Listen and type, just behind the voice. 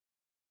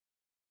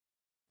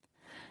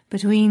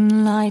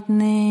Between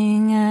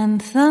lightning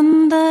and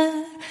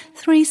thunder,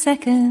 3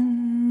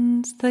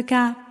 seconds the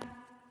gap.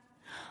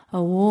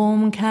 A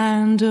warm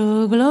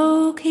candle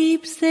glow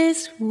keeps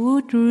this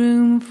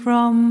woodroom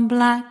from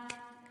black.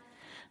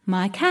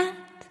 My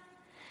cat,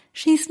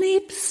 she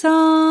sleeps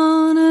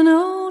on an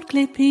old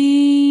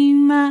clippy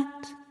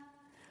mat,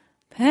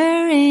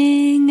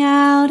 purring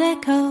out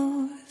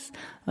echoes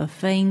of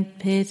faint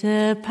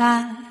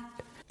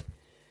pitter-pat.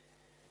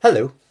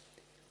 Hello,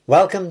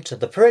 welcome to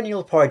the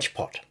Perennial Porridge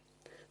Pot,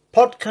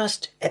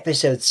 podcast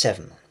episode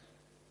 7.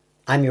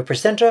 I'm your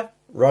presenter,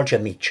 Roger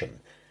Meacham.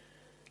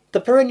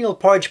 The Perennial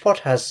Porridge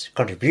Pot has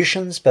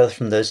contributions both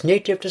from those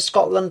native to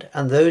Scotland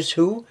and those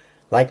who,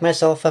 like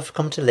myself, have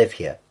come to live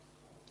here.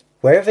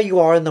 Wherever you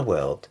are in the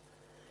world,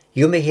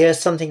 you may hear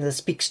something that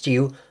speaks to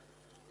you,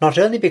 not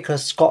only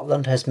because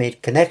Scotland has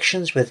made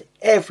connections with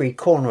every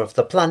corner of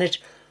the planet,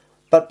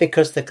 but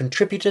because the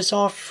contributors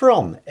are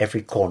from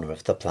every corner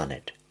of the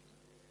planet.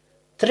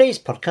 Today's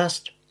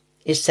podcast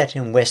is set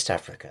in West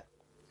Africa.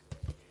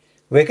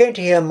 We're going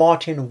to hear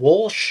Martin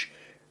Walsh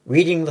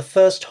reading the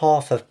first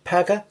half of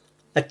Paga,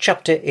 a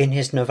chapter in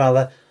his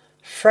novella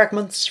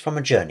Fragments from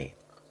a Journey.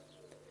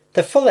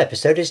 The full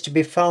episode is to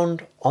be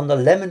found on the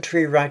Lemon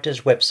Tree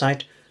Writers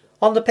website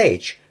on the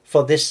page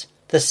for this,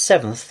 the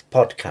 7th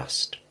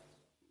podcast.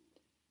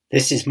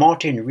 This is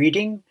Martin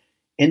reading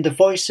in the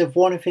voice of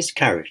one of his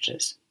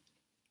characters,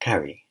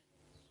 Carrie.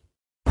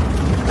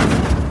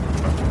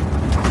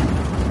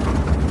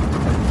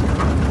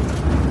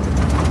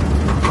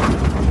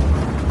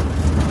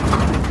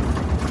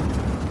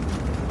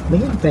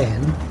 Me and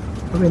Ben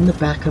are in the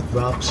back of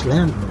Rob's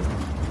Land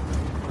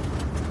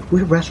Rover.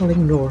 We're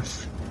rattling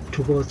north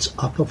towards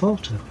Upper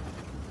Volta.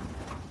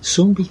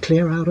 Soon be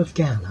clear out of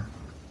Ghana.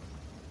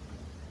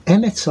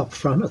 Emmett's up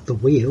front at the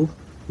wheel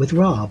with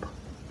Rob,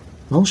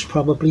 most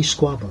probably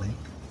squabbling.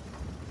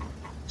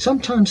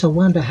 Sometimes I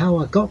wonder how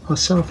I got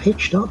myself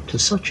hitched up to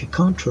such a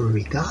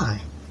contrary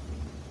guy.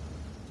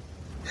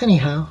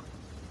 Anyhow,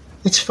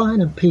 it's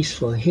fine and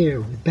peaceful here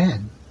with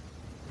Ben.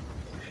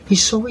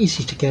 He's so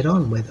easy to get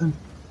on with and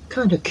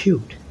kind of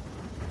cute.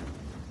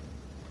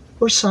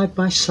 We're side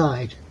by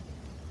side,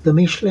 the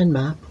Michelin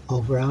map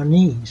over our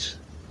knees.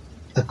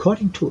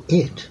 According to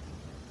it,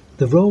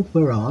 the road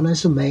we're on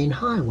is a main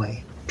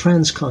highway,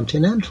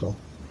 transcontinental,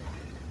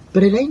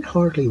 but it ain't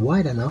hardly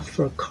wide enough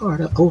for a car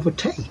to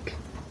overtake.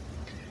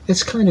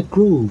 It's kind of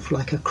grooved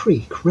like a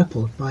creek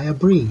rippled by a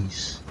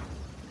breeze.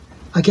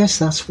 I guess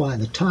that's why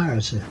the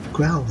tires are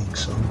growling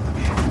so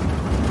much.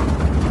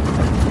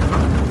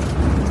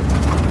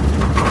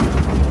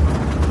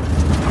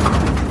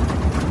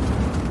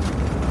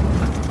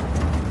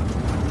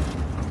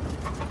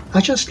 I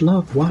just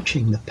love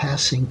watching the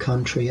passing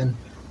country, and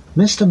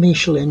Mr.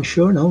 Michelin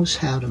sure knows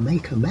how to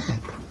make a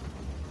map.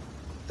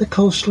 The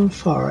coastal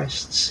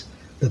forests,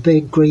 the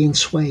big green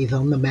swathe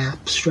on the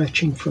map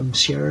stretching from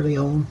Sierra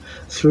Leone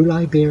through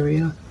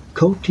Liberia,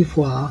 Côte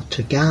d'Ivoire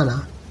to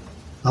Ghana,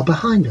 are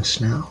behind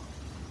us now.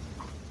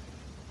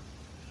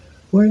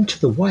 We're into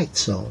the white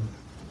zone.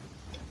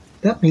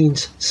 That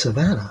means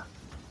savannah.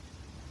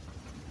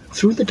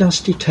 Through the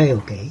dusty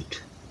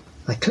tailgate,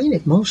 I clean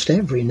it most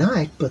every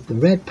night, but the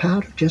red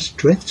powder just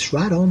drifts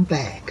right on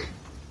back.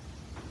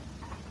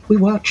 We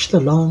watch the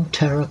long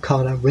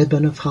terracotta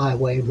ribbon of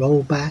highway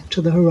roll back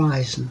to the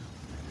horizon.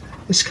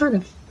 It's kind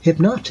of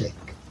hypnotic.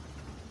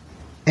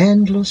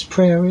 Endless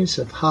prairies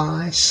of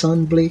high,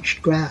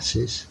 sun-bleached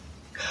grasses.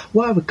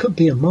 Why, we could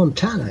be in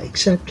Montana,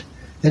 except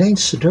it ain't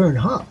so darn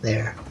hot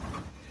there.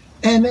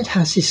 Emmett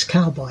has his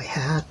cowboy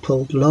hat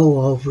pulled low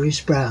over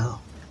his brow.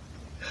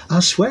 I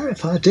swear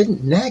if I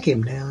didn't nag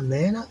him now and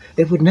then,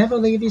 it would never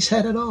leave his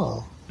head at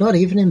all, not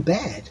even in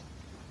bed.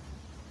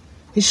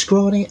 His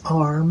scrawny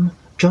arm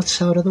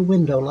juts out of the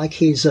window like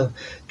he's a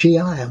GI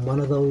in one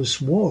of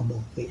those war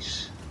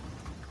movies.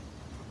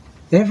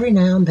 Every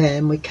now and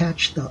then we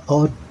catch the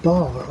odd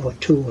bar or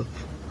two of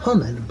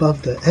humming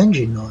above the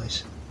engine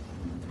noise.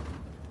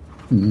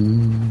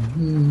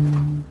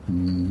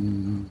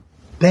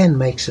 Ben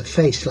makes a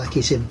face like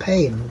he's in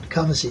pain and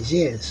covers his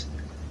ears.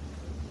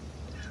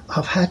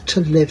 I've had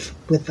to live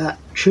with that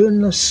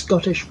tuneless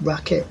Scottish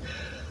racket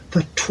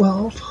for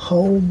 12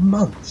 whole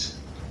months.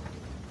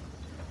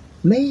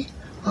 Me,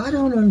 I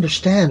don't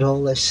understand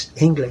all this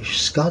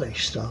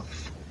English-Scottish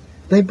stuff.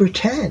 They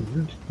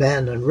pretend,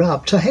 Ben and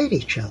Rob, to hate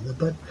each other,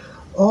 but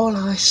all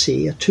I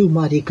see are two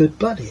mighty good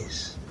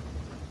buddies.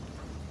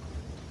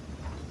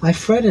 I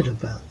fretted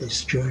about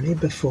this journey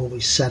before we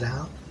set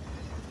out.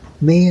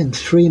 Me and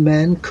 3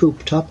 men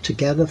cooped up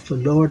together for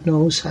Lord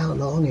knows how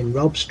long in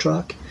Rob's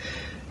truck.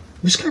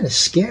 It was kind of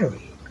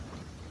scary.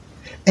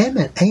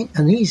 Emmett ain't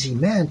an easy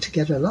man to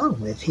get along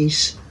with.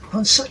 He's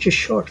on such a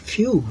short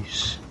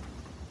fuse.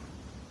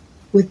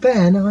 With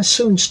Ben, I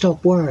soon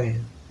stopped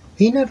worrying.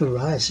 He never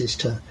rises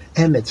to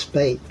Emmett's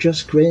bait,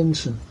 just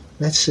grins and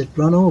lets it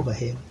run over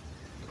him.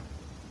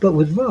 But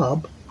with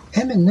Rob,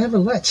 Emmett never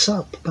lets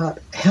up about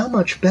how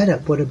much better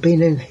it would have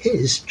been in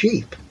his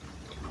Jeep.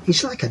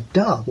 He's like a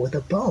dog with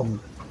a bone.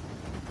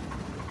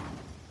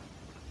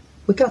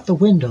 We got the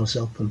windows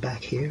open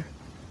back here.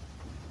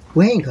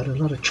 We ain't got a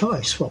lot of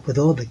choice, what with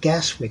all the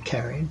gas we're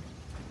carrying.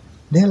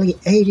 Nearly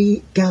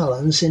 80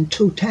 gallons in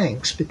 2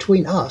 tanks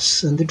between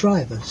us and the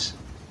drivers.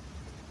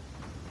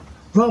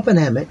 Rob and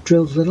Emmett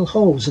drilled little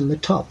holes in the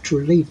top to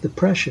relieve the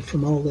pressure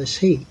from all this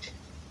heat.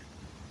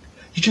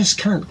 You just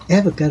can't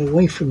ever get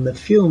away from the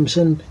fumes,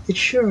 and it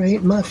sure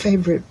ain't my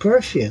favorite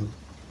perfume.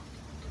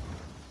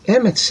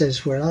 Emmett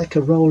says we're like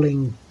a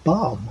rolling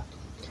bomb,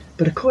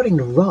 but according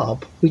to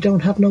Rob, we don't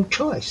have no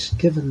choice,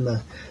 given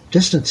the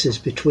distances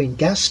between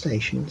gas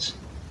stations.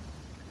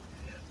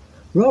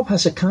 Rob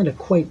has a kind of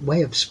quaint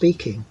way of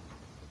speaking.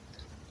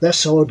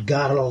 This old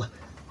girl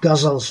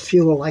guzzles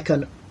fuel like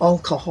an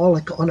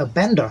alcoholic on a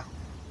bender.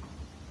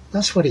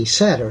 That's what he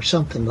said, or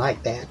something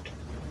like that,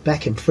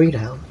 back in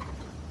Freetown.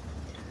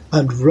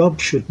 And Rob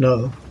should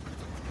know,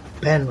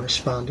 Ben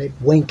responded,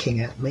 winking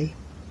at me.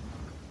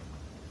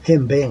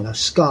 Him being a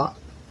Scot.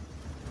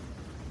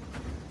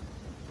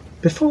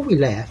 Before we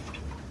left,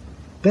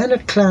 Ben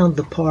had clowned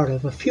the part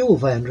of a fuel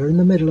vendor in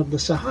the middle of the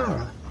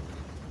Sahara.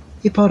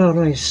 He put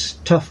on his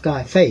tough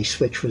guy face,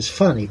 which was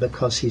funny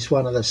because he's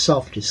one of the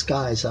softest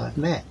guys I've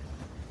met.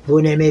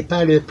 Vous n'aimez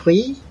pas le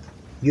prix?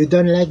 You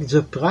don't like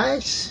the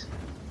price?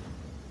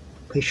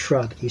 He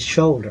shrugged his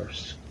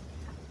shoulders.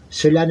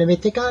 Cela ne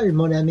m'est égal,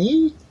 mon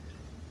ami.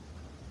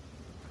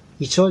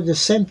 It's all the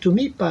same to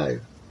me, pal.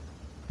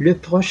 Le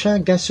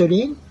prochain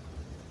gasoline?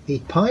 He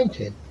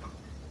pointed,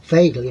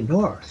 vaguely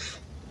north.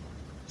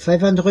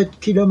 500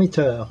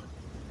 kilometers.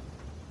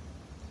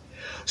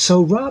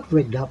 So Rob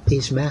rigged up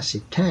these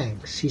massive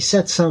tanks. He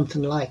said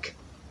something like,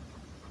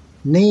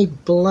 "Nae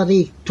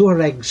bloody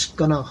Touareg's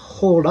gonna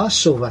hold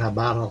us over a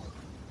barrel."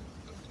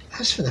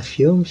 As for the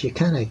fumes, you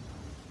kind of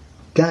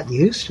got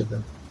used to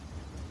them.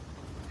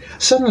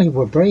 Suddenly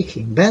we're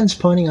braking. Ben's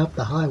pointing up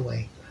the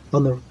highway.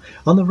 On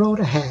the road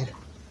ahead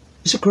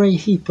is a grey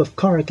heap of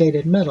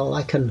corrugated metal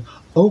like an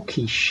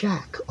oaky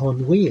shack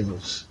on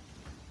wheels.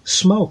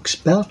 Smoke's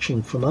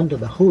belching from under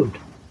the hood.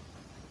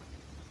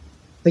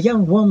 A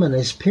young woman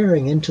is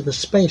peering into the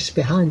space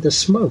behind the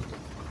smoke.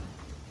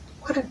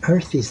 What on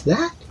earth is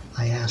that?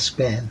 I asked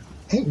Ben.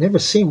 Ain't never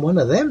seen one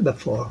of them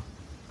before.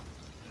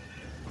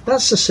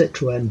 That's a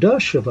Citroën 2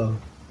 Chevaux,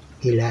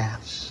 he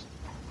laughs.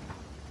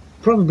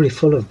 Probably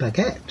full of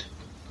baguette.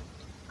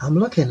 I'm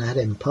looking at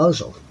him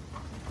puzzled.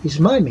 He's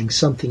miming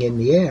something in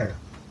the air.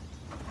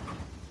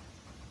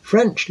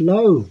 French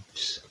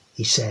loaves,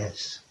 he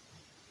says.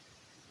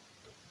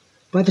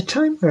 By the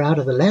time we're out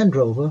of the Land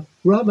Rover,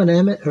 Rob and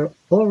Emmett are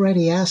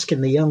already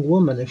asking the young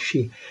woman if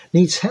she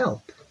needs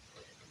help.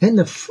 In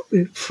the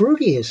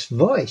fruitiest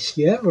voice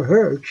you ever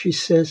heard, she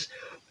says,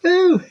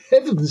 "Oh,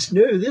 heavens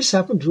no, this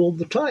happens all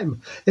the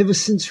time, ever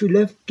since we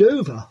left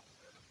Dover.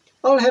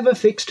 I'll have her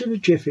fixed in a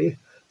jiffy,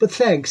 but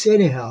thanks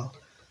anyhow.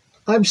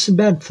 I'm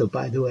Samantha,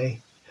 by the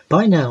way."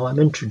 By now I'm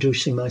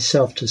introducing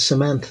myself to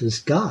Samantha's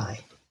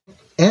guy.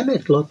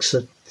 Emmett looks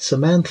at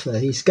Samantha.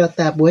 He's got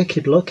that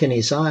wicked look in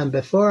his eye, and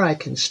before I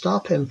can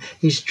stop him,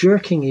 he's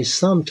jerking his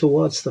thumb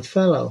towards the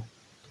fellow.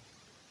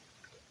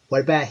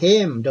 "What about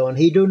him? Don't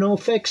he do no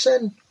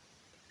fixing?"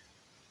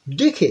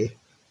 "Dickie?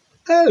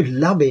 Oh,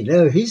 lummy,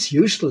 no, he's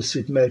useless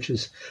with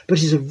motors, but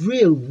he's a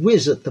real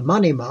whiz at the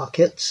money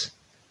markets."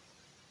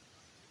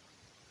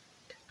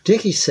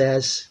 Dickie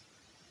says,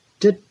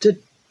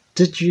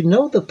 Did you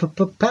know the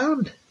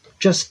pound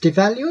just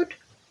devalued?"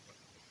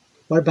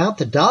 "What about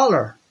the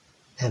dollar?"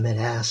 Emmett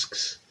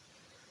asks.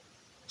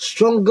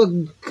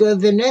 "Stronger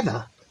than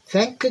ever.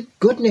 Thank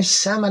goodness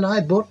Sam and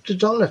I bought the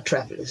dollar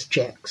traveller's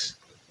checks."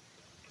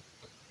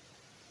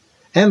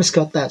 Emmett's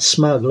got that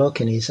smug look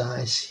in his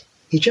eyes.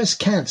 He just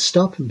can't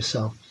stop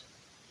himself.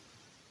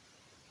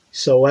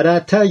 "So what I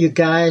tell you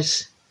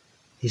guys?"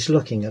 He's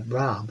looking at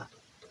Rob.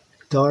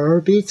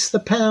 "Dollar beats the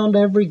pound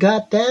every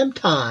goddamn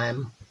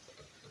time."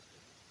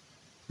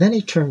 Then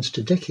he turns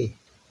to Dickie.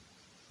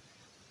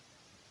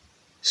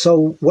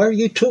 "So where are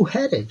you two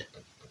headed?"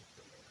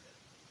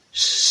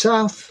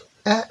 "South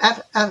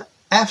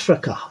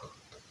Africa."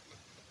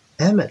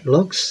 Emmett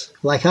looks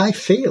like I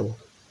feel.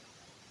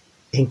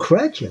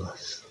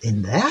 Incredulous.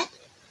 In that?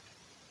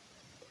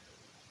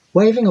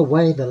 Waving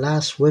away the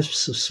last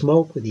wisps of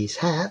smoke with his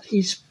hat,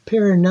 he's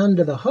peering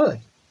under the hood.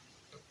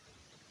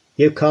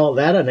 "You call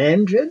that an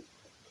engine?"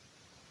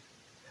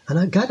 And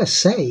I gotta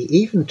say,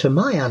 even to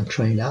my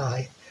untrained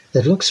eye,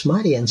 it looks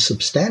mighty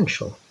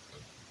insubstantial.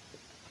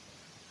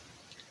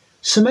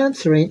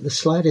 Samantha ain't the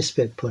slightest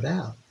bit put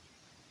out.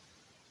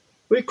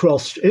 "We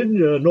crossed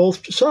India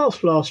north to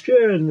south last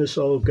year in this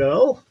old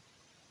girl."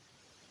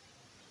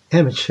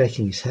 Emmett's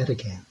shaking his head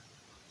again.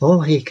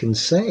 All he can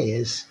say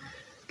is,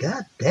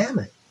 "God damn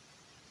it."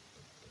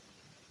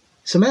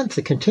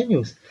 Samantha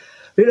continues,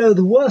 "You know,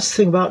 the worst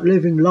thing about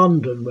leaving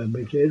London when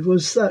we did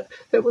was that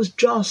it was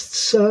just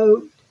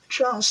so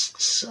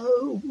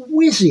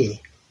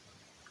whizzy."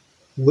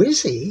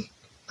 "Whizzy?"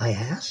 I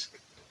ask.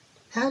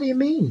 "How do you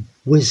mean,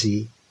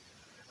 whizzy?"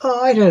 "Oh,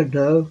 I don't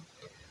know."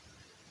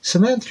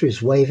 Samantha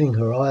is waving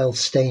her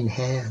oil-stained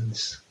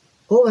hands.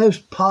 "All those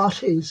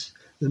parties,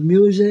 the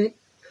music,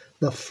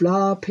 the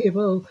flower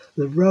people,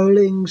 the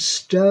Rolling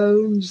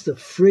Stones, the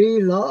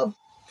free love.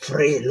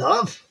 Free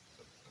love?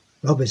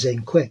 Rob is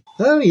in quick.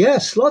 Oh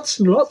yes, lots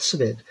and lots of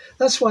it.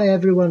 That's why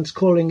everyone's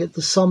calling it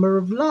the summer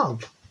of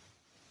love.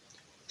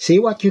 See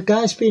what you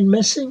guys been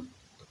missing?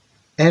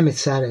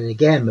 Emmett's at it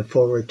again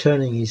before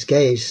returning his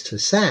gaze to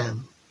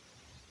Sam.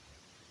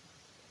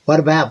 What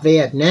about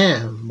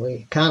Vietnam?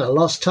 We kind of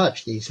lost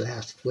touch these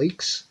last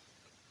weeks.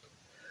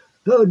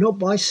 No, not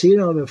by scene,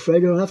 I'm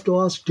afraid. I'll have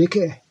to ask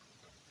Dickie.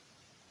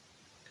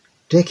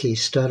 Dickie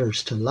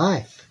stutters to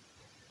life.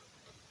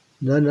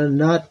 No,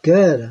 not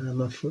good,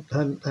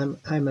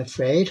 I'm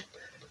afraid.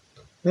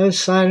 No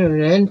sign of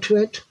an end to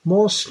it.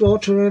 More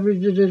slaughter every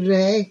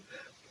day.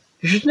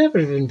 You should never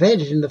have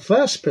invaded in the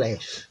first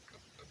place.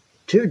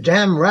 Too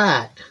damn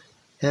right.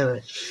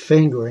 Emmett's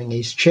fingering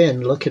his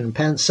chin, looking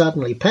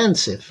suddenly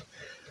pensive.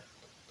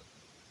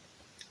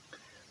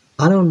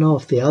 I don't know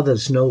if the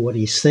others know what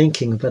he's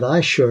thinking, but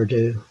I sure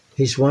do.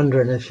 He's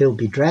wondering if he'll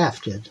be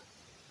drafted.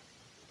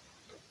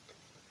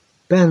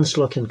 Ben's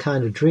looking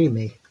kind of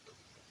dreamy.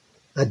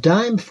 A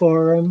dime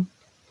for him,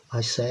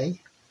 I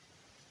say.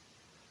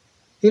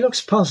 He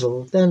looks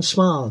puzzled, then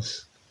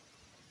smiles.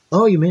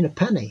 Oh, you mean a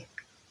penny?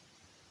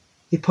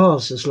 He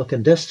pauses,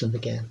 looking distant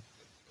again.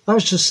 I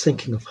was just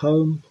thinking of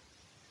home,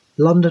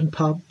 London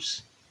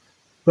pubs,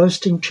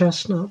 roasting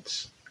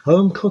chestnuts,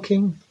 home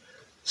cooking,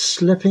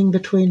 slipping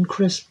between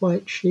crisp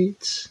white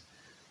sheets,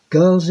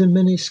 girls in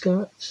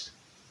miniskirts.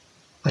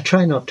 I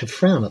try not to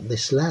frown at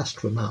this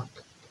last remark,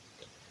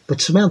 but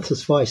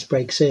Samantha's voice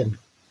breaks in.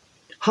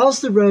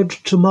 How's the road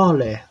to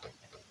Marley?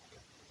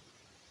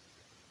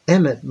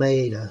 Emmett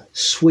made a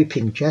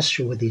sweeping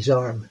gesture with his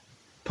arm,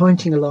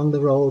 pointing along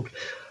the road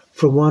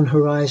from one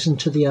horizon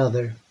to the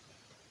other.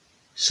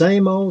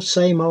 Same old,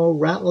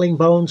 rattling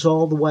bones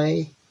all the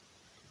way.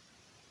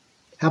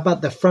 How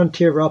about the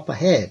frontier up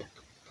ahead?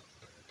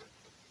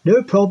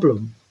 No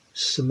problem,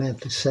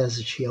 Samantha says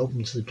as she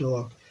opens the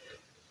door.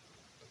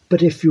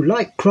 But if you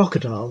like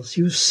crocodiles,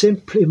 you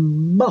simply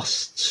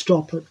must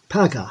stop at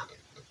Paga.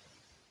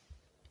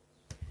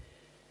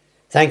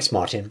 Thanks,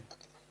 Martin.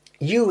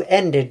 You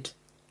ended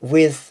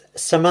with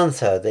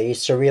Samantha, the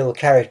surreal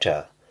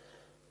character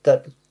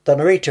that the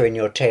narrator in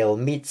your tale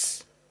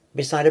meets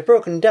beside a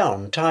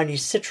broken-down tiny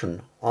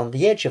citron on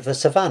the edge of the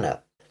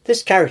savannah.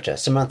 This character,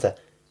 Samantha,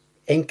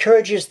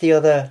 encourages the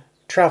other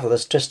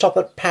travellers to stop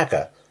at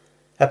Paga,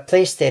 a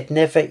place they'd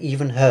never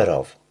even heard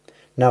of.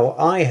 Now,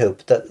 I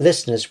hope that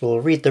listeners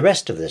will read the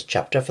rest of this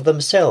chapter for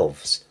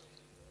themselves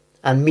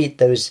and meet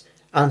those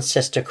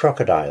ancestor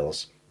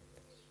crocodiles.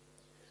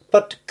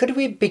 But could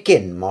we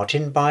begin,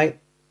 Martin, by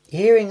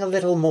hearing a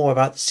little more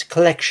about this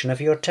collection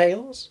of your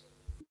tales?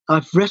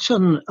 I've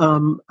written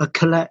a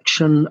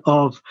collection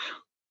of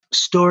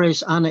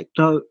stories,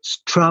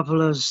 anecdotes,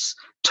 travellers'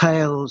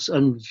 tales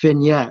and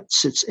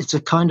vignettes. It's a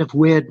kind of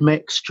weird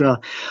mixture,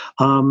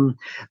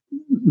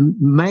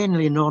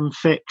 mainly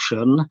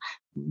non-fiction.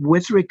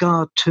 With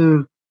regard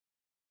to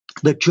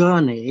the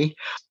journey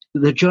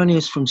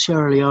is from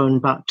Sierra Leone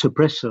back to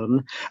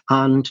Britain,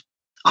 and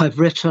I've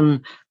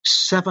written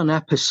 7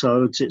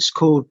 episodes. It's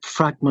called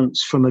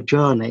Fragments from a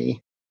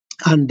Journey,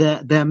 and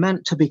they're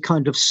meant to be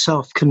kind of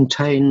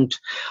self-contained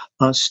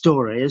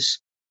stories.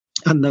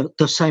 And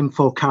the same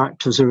 4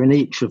 characters are in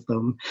each of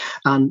them.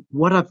 And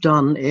what I've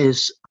done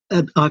is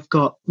I've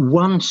got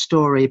one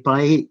story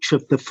by each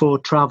of the 4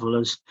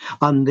 travellers,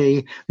 and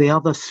the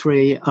other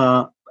 3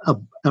 are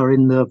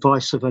in the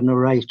voice of a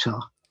narrator.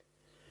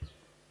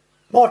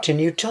 Martin,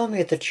 you tell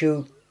me that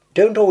you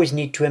don't always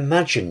need to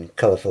imagine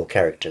colourful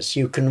characters.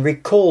 You can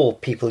recall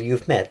people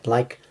you've met,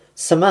 like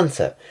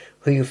Samantha,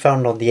 who you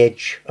found on the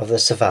edge of the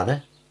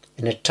savannah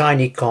in a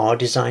tiny car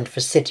designed for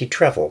city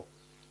travel.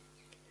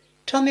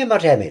 Tell me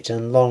about Emmett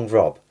and Long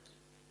Rob,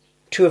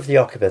 2 of the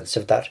occupants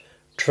of that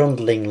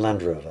trundling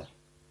Land Rover.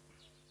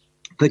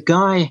 The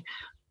guy,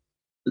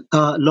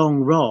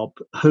 Long Rob,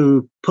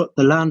 who put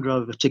the Land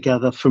Rover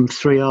together from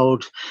 3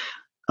 old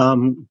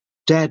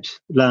dead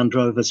Land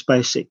Rovers,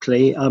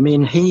 basically. I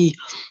mean,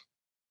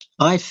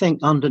 I think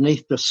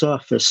underneath the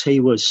surface, he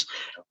was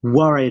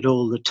worried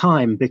all the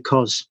time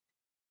because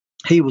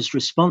he was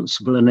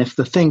responsible. And if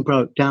the thing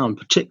broke down,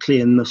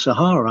 particularly in the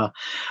Sahara,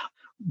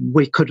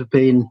 we could have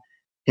been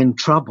in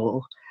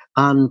trouble.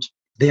 And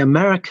the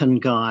American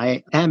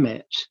guy,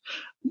 Emmett,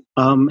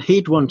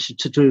 he'd wanted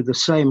to do the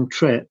same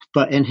trip,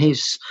 but in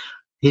his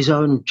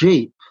own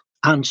Jeep.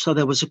 And so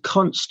there was a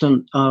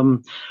constant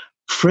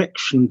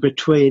friction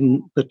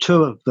between the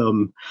 2 of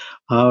them,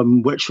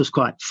 which was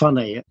quite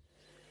funny.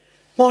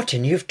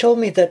 Martin, you've told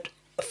me that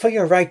for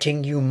your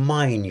writing you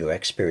mine your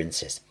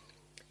experiences.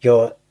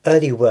 Your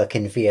early work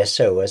in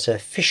VSO as a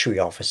fishery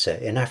officer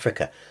in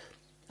Africa,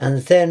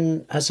 and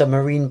then as a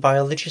marine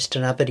biologist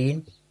in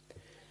Aberdeen.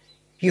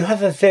 You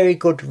have a very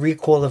good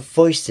recall of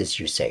voices,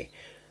 you say.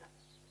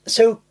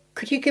 So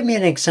could you give me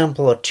an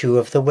example or 2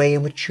 of the way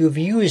in which you've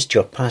used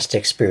your past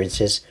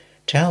experiences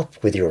to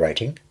help with your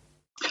writing?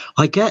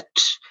 I get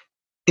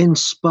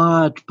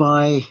inspired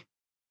by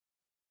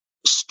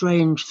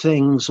strange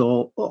things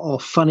or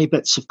funny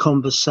bits of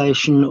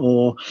conversation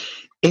or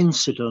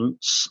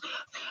incidents,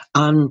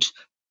 and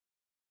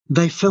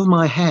they fill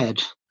my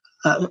head.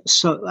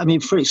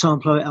 For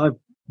example, I've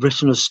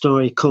written a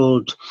story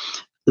called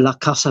La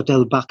Casa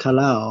del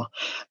Bacalao,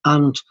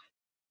 and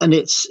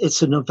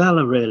it's a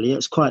novella, really.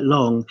 It's quite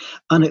long,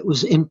 and it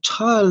was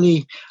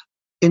entirely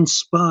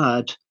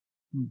inspired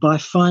by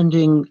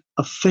finding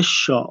a fish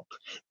shop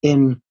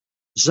in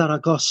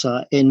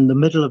Zaragoza in the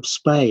middle of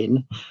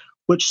Spain,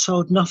 which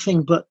sold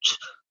nothing but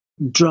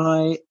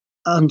dry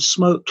and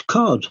smoked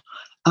cod.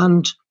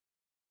 And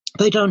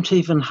they don't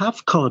even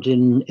have cod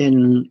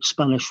in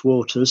Spanish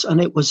waters.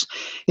 And it was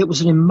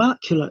an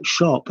immaculate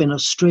shop in a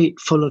street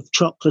full of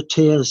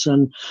chocolatiers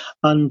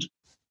and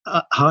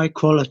high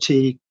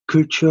quality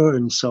couture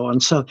and so on.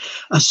 So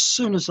as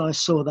soon as I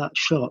saw that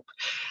shop,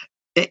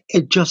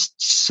 it just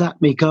set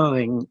me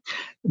going.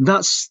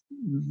 That's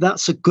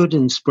a good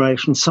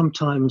inspiration.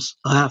 Sometimes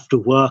I have to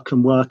work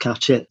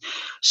at it.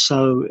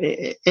 So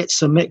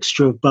it's a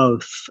mixture of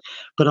both.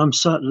 But I'm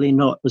certainly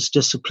not as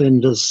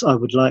disciplined as I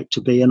would like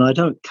to be. And I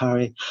do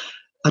carry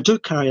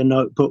a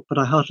notebook, but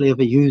I hardly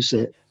ever use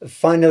it.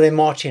 Finally,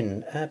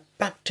 Martin,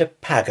 back to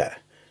Paga.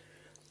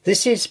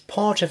 This is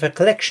part of a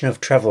collection of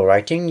travel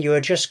writing. You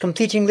are just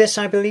completing this,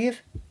 I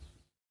believe?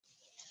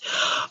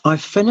 I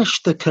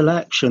finished the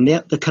collection.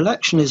 The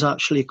collection is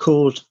actually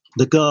called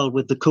The Girl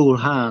with the Cool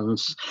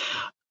Hands.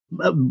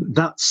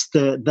 That's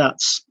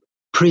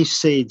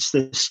precedes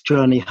this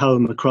journey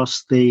home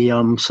across the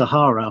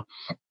Sahara.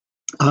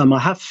 I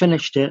have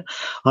finished it.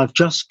 I've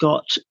just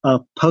got a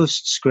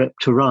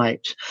postscript to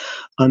write,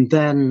 and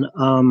then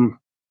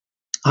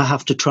I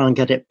have to try and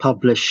get it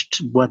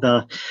published.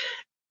 Whether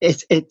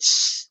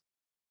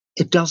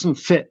it doesn't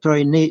fit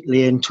very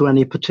neatly into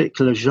any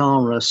particular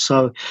genre,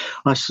 so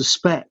I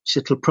suspect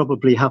it'll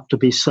probably have to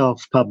be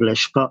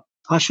self-published, but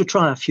I should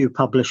try a few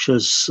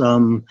publishers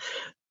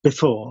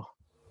before.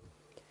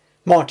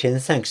 Martin,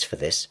 thanks for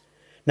this.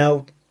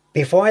 Now,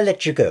 before I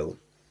let you go,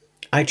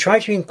 I try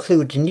to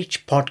include in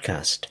each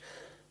podcast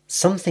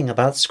something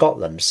about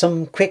Scotland,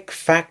 some quick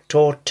fact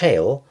or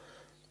tale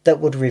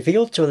that would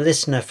reveal to a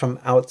listener from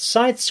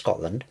outside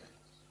Scotland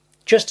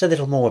just a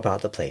little more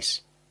about the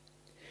place.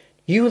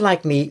 You,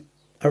 like me,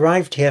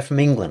 arrived here from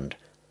England.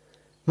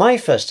 My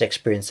first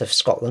experience of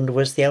Scotland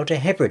was the Outer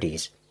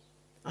Hebrides.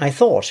 I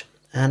thought,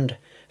 and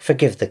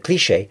forgive the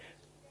cliché,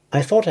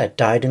 I thought I'd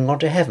died and gone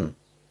to heaven.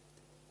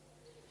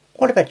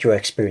 What about your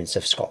experience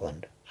of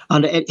Scotland?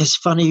 And it's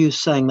funny you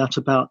saying that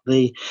about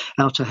the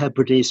Outer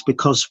Hebrides,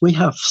 because we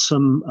have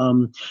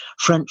some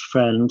French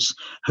friends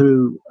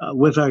who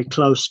we're very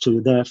close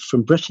to. They're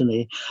from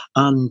Brittany,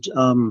 and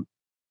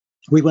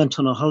we went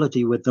on a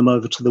holiday with them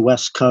over to the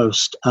West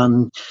Coast,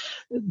 and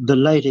the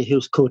lady, who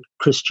was called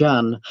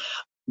Christiane,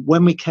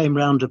 when we came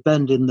round a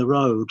bend in the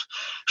road,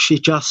 she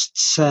just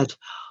said,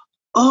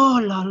 "Oh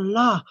la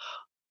la,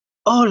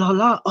 oh la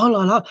la, oh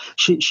la la."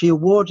 She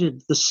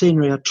awarded the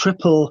scenery a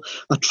triple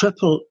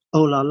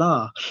oh la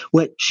la,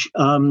 which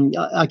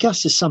I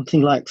guess is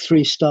something like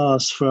 3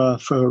 stars for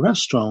a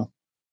restaurant.